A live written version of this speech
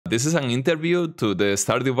This is an interview to the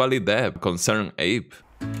Stardew Valley dev, ConcernedApe.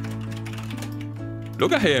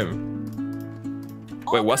 Look at him!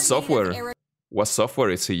 Wait, what software? What software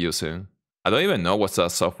is he using? I don't even know what's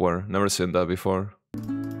that software. Never seen that before.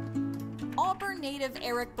 Auburn native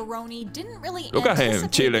Eric Barone didn't really Look at him,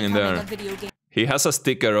 chilling in there. He has a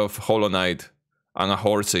sticker of Hollow Knight and a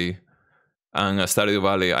horsey and a Stardew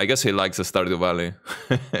Valley. I guess he likes a Stardew Valley.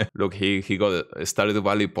 Look, he got a Stardew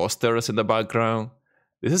Valley posters in the background.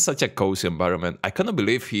 This is such a cozy environment. I cannot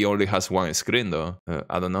believe he only has one screen though.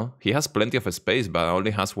 I don't know. He has plenty of space, but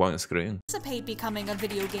only has one screen. Anticipate becoming a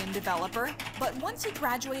video game developer, but once he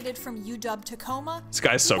graduated from UW-Tacoma, this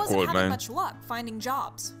guy's so cool, man. He wasn't having much luck finding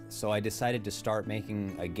jobs. So I decided to start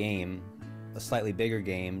making a game, a slightly bigger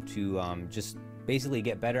game, to just basically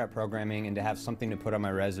get better at programming and to have something to put on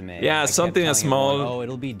my resume. Yeah, something as small. Everyone, oh,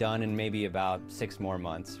 it'll be done in maybe about 6 more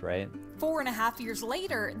months, right? 4.5 years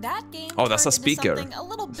later, that game that's a speaker. something a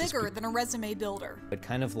little bigger than a resume builder. It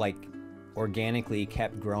kind of like organically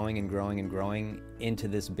kept growing and growing and growing into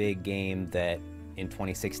this big game that in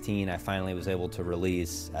 2016 I finally was able to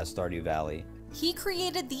release as Stardew Valley. He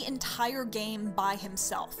created the entire game by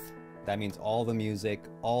himself. That means all the music,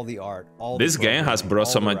 all the art, all this the game has brought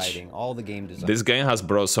so much writing, all the game design. This game has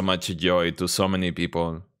brought so much joy to so many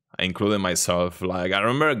people, including myself. Like, I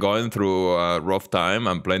remember going through a rough time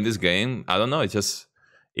and playing this game. I don't know,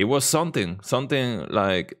 it was something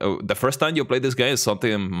like the first time you play this game is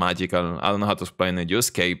something magical. I don't know how to explain it. You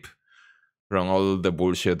escape from all the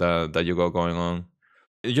bullshit that you got going on.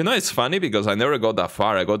 You know, it's funny because I never got that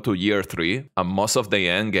far. I got to year 3, and most of the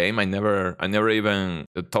end game I never even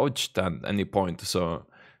touched at any point. So,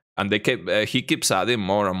 and he keeps adding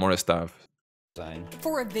more and more stuff.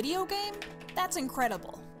 For a video game, that's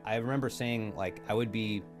incredible. I remember saying, like, I would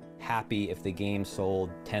be happy if the game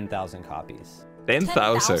sold 10,000 copies.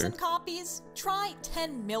 10,000 copies? Try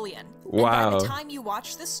 10 million. Wow. And by the time you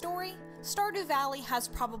watch this story, Stardew Valley has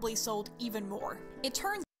probably sold even more. It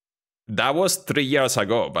turns That was 3 years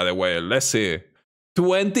ago, by the way. Let's see.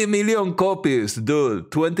 20 million copies,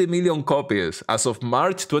 dude. 20 million copies as of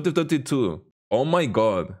March 2022. Oh my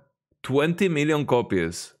god. 20 million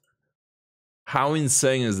copies. How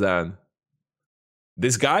insane is that?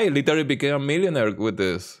 This guy literally became a millionaire with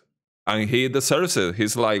this. And he deserves it.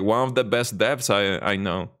 He's like one of the best devs I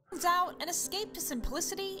know. Turns out an escape to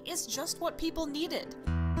simplicity is just what people needed.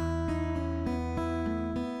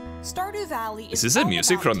 Stardew Valley is this the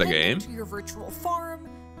music from the game? To your virtual farm,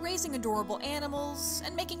 raising adorable animals,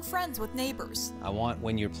 and making friends with neighbors. I want,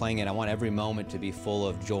 when you're playing it, I want every moment to be full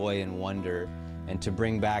of joy and wonder, and to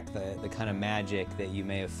bring back the kind of magic that you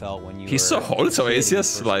may have felt when you He's so wholesome, it's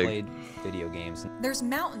just like played video games. There's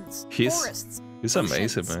mountains, forests, he's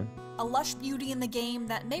amazing, man. A lush beauty in the game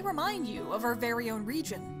that may remind you of our very own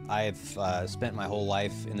region. I've spent my whole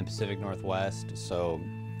life in the Pacific Northwest, so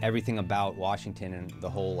everything about Washington and the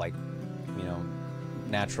whole, like, you know,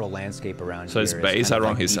 natural landscape around here. So it's based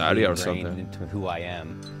around his area or something. Into who I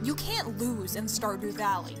am. You can't lose in Stardew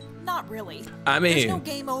Valley. Not really. I mean, there's no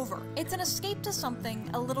game over. It's an escape to something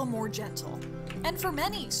a little more gentle. And for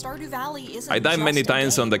many, Stardew Valley isn't I died many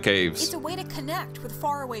times on the caves. It's a way to connect with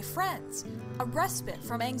faraway friends, a respite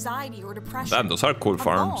from anxiety or depression. Damn, those are cool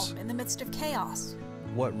farms. In the midst of chaos.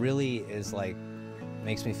 What really is like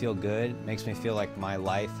makes me feel good, makes me feel like my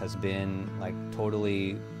life has been like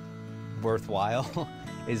totally worthwhile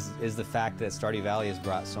is the fact that Stardew Valley has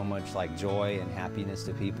brought so much like joy and happiness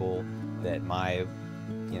to people, that my,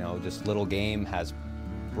 you know, just little game has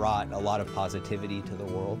brought a lot of positivity to the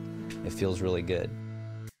world. It feels really good.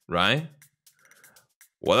 Right?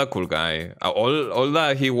 What a cool guy. All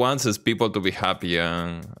that he wants is people to be happy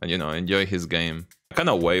and you know, enjoy his game. I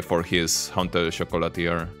cannot wait for his Haunted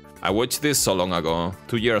Chocolatier. I watched this so long ago,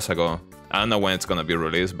 2 years ago. I don't know when it's gonna be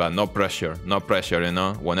released, but no pressure, you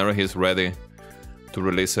know? Whenever he's ready to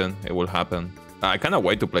release it, it will happen. I cannot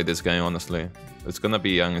wait to play this game, honestly. It's gonna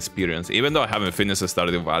be an experience, even though I haven't finished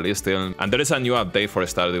Stardew Valley still. And there is a new update for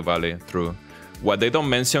Stardew Valley, true. What they don't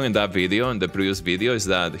mention in that video, in the previous video, is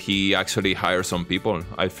that he actually hired some people.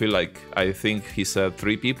 I think he said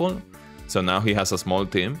 3 people. So now he has a small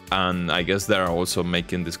team, and I guess they're also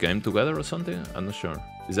making this game together or something. I'm not sure.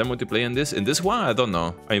 Is there multiplayer in this? In this one, I don't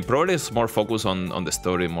know. I mean, probably it's more focused on the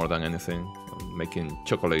story more than anything. Making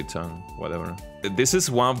chocolates and whatever. This is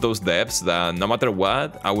one of those devs that no matter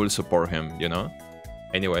what, I will support him, you know?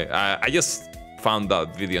 Anyway, I just found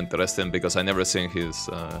that video interesting because I never seen his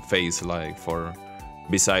face like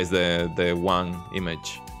besides the one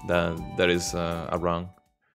image that there is around.